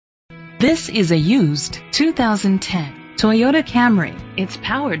This is a used 2010 Toyota Camry. It's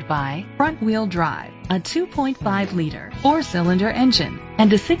powered by front-wheel drive, a 2.5-liter four-cylinder engine,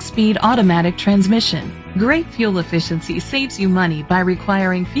 and a 6-speed automatic transmission. Great fuel efficiency saves you money by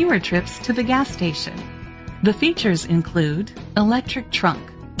requiring fewer trips to the gas station. The features include electric trunk,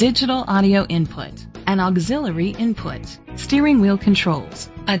 digital audio input, an auxiliary input, steering wheel controls,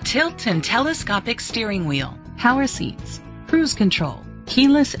 a tilt and telescopic steering wheel, power seats, cruise control,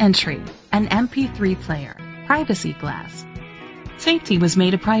 keyless entry, an MP3 player, privacy glass. Safety was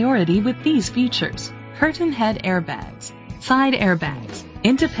made a priority with these features: curtain head airbags, side airbags,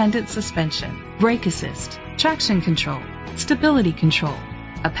 independent suspension, brake assist, traction control, stability control,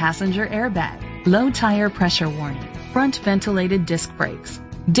 a passenger airbag, low tire pressure warning, front ventilated disc brakes,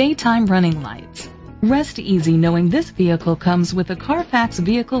 daytime running lights. Rest easy knowing this vehicle comes with a Carfax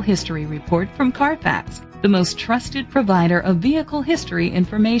Vehicle History Report from Carfax, the most trusted provider of vehicle history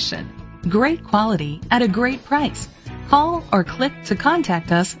information. Great quality at a great price. Call or click to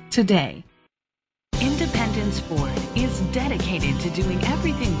contact us today. Independence Ford is dedicated to doing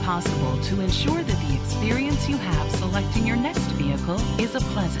everything possible to ensure that the experience you have selecting your next vehicle is a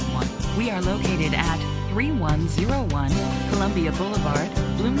pleasant one. We are located at 3101 Columbia Boulevard,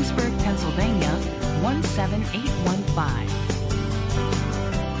 Bloomsburg, Pennsylvania, 17815.